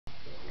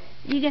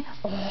You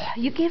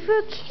give her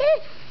a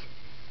kiss.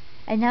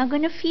 And now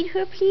gonna feed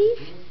her,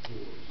 please.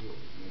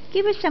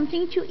 Give her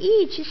something to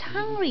eat. She's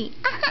hungry.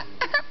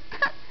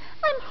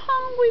 I'm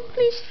hungry.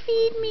 Please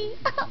feed me.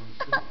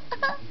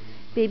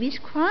 Baby's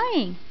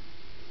crying.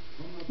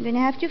 I'm gonna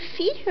have to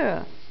feed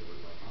her.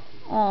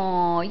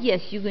 Oh,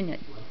 yes, you're gonna.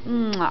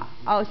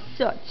 Oh,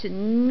 such a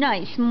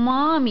nice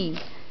mommy.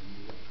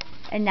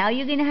 And now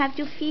you're gonna have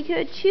to feed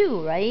her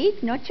too,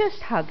 right? Not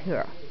just hug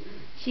her.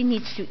 She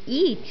needs to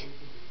eat.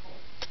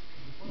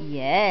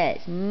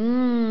 Yes.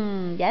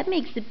 That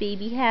makes the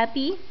baby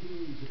happy.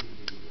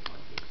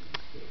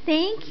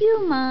 Thank you,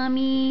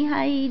 Mommy,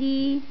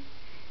 Heidi.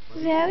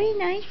 Very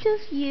nice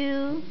of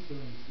you.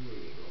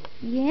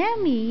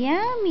 Yummy,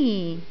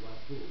 yummy.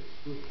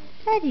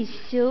 That is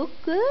so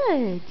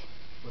good.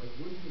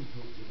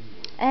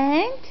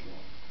 And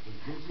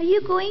are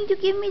you going to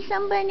give me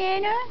some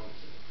banana?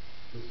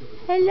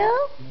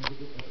 Hello?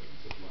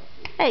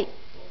 Hey,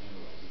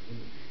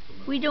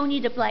 we don't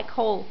need a black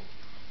hole.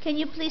 Can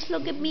you please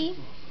look at me?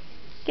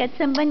 Get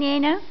some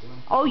banana?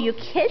 Oh, you're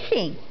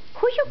kissing.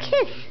 Who you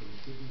kiss?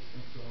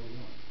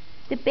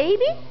 The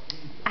baby?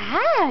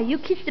 Ah, you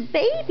kiss the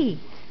baby.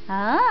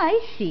 Ah, I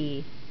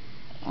see.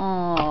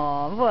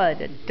 Oh, what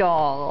a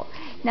doll.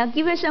 Now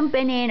give her some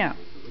banana.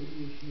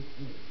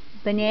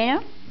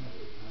 Banana?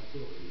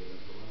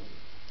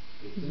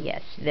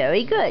 Yes,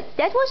 very good.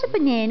 That was a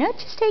banana.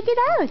 Just take it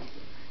out.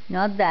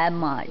 Not that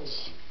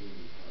much.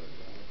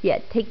 Yeah,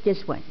 take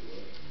this one.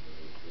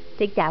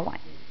 Take that one.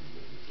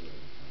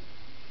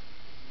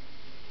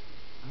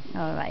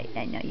 Alright,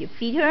 and now you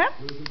feed her.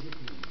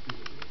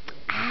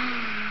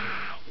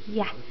 Ah,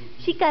 yeah.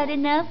 She got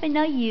enough, and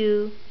now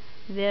you.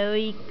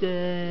 Very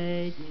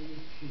good.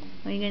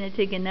 We're going to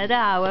take another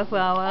hour for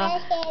our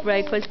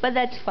breakfast, but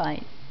that's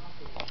fine.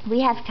 We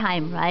have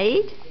time,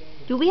 right?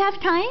 Do we have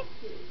time?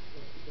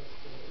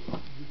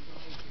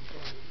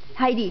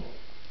 Heidi,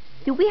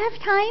 do we have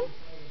time?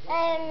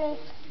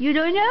 You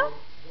don't know?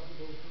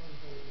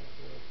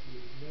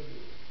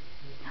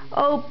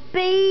 Oh,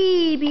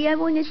 baby, I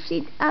want to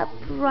sit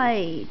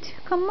upright.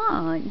 Come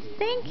on.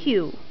 Thank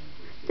you.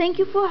 Thank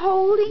you for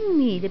holding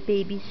me, the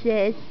baby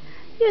says.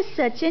 You're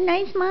such a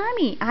nice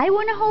mommy. I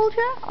want to hold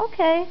her?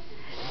 Okay.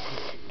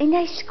 And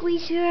I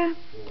squeeze her.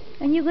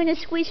 And you're going to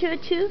squeeze her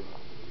too?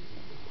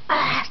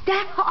 Ah,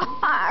 that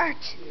hard.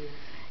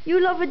 You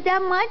love her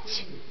that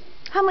much?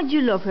 How much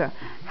you love her?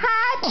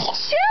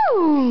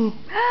 Achoo!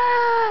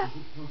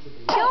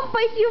 Don't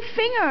bite your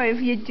finger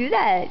if you do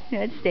that.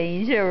 That's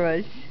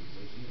dangerous.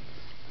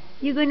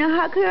 You gonna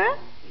hug her?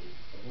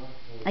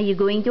 Are you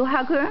going to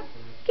hug her?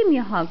 Give me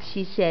a hug,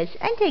 she says,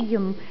 and take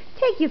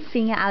your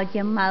finger out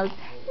your mouth.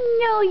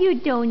 No, you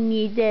don't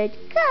need it.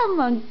 Come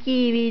on,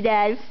 give me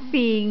that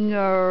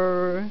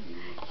finger.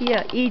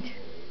 Here, eat.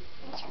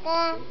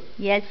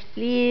 Yes,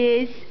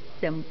 please.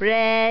 Some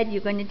bread. You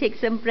gonna take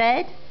some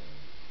bread?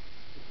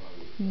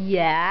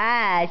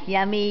 Yes,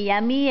 yummy,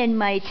 yummy in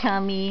my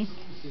tummy.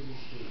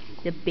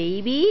 The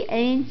baby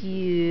and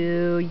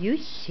you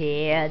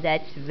share.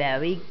 That's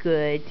very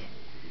good.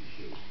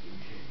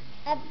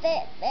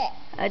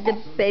 The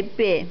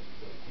baby.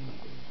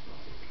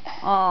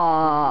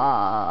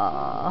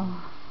 Oh,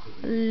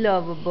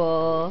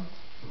 lovable.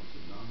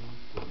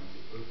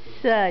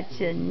 Such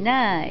a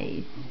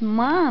nice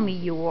mommy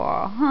you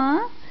are,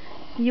 huh?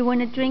 You want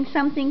to drink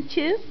something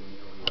too?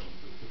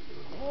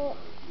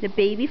 The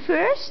baby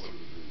first?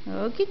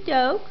 Okie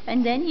doke.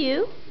 And then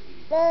you?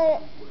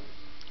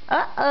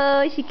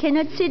 Uh-oh, she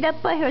cannot sit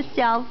up by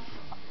herself.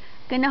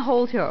 Gonna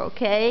hold her,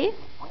 okay?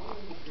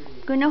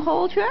 Gonna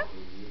hold her?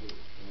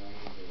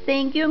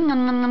 Thank you.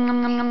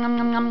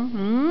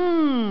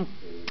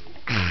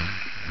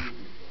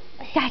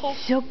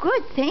 That's so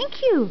good.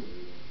 Thank you.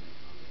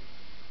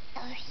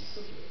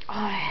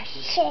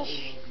 Oh,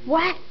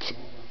 what?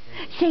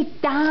 Say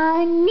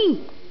Danii.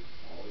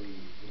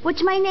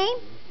 What's my name?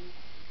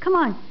 Come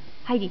on,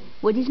 Heidi.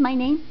 What is my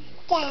name?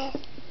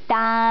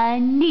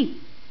 Danii.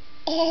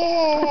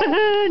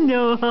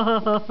 No.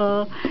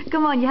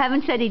 Come on, you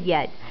haven't said it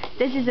yet.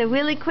 This is a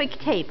really quick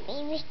tape.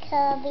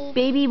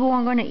 Baby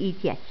won't gonna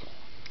eat yet.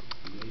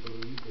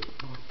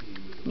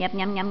 Yum,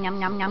 yum, yum,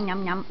 yum, yum, yum,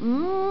 yum, yum.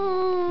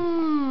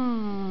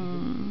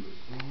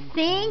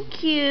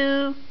 Thank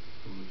you.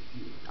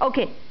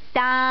 Okay,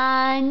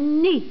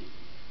 Danii.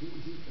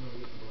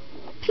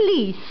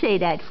 Please say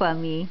that for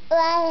me.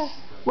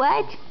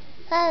 What?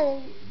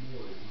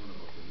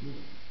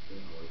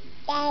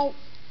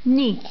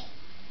 Danii.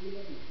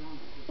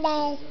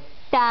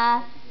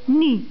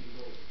 Danii.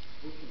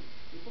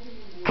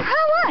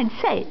 Come on,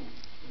 say it.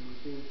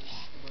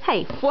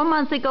 Hey, 4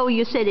 months ago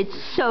you said it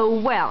so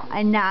well,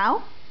 and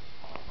now?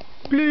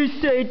 Please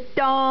say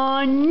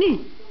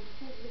Danii.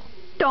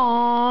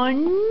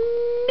 Danii.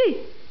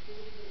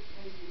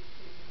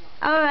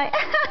 All right.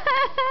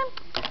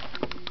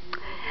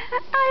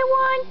 I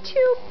want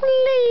to,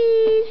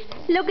 please.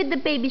 Look at the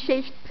baby,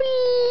 says,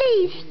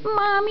 please,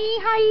 Mommy,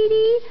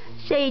 Heidi,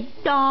 say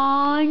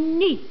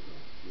Danii.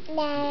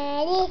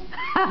 Danii.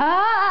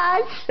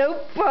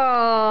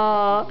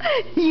 Super.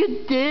 You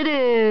did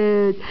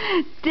it.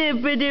 says,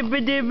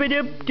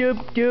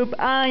 dip-a-dip-a-dip-a-dip-a-dip-doop.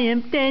 I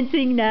am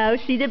dancing now.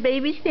 See the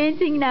baby's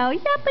dancing now.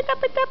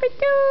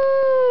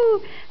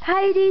 Yappa-dabba-dabba-doo.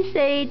 Heidi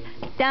said,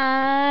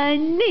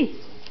 Danii.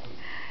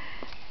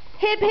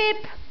 Hip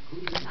hip.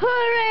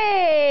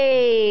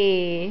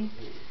 Hooray!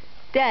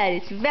 That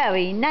is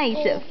very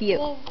nice of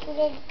you.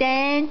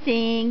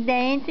 Dancing,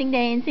 dancing,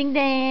 dancing,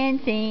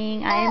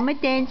 dancing. I am a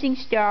dancing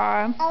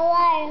star.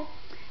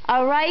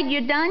 Alright,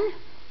 you're done?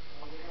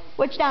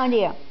 What's down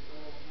there?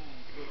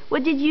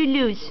 What did you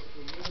lose?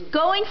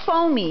 Go and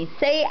phone me.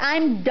 Say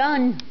I'm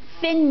done.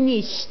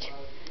 Finished.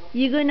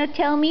 You gonna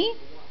tell me?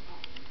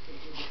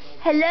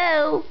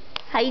 Hello?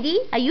 Heidi,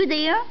 are you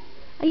there?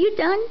 Are you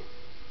done?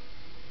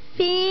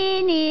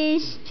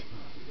 Finished.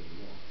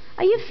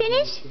 Are you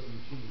finished?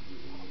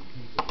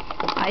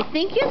 I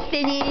think you're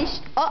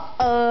finished.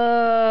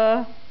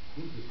 Uh-oh.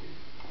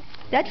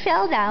 That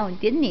fell down,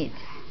 didn't it?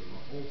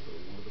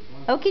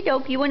 Okie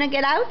doke, you wanna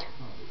get out?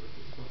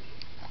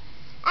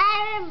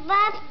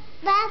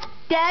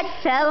 That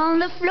fell on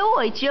the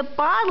floor. It's your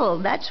bottle.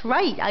 That's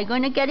right. Are you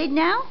gonna get it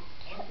now?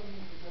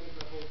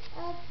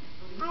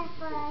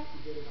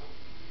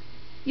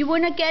 You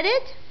wanna get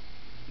it?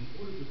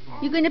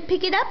 You gonna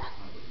pick it up?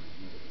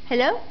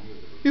 Hello?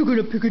 You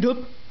gonna pick it up?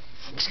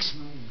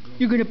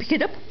 You gonna pick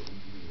it up?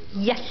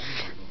 Yes.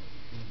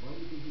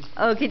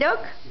 Okie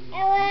doke.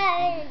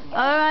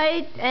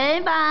 Alright,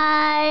 and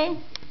bye.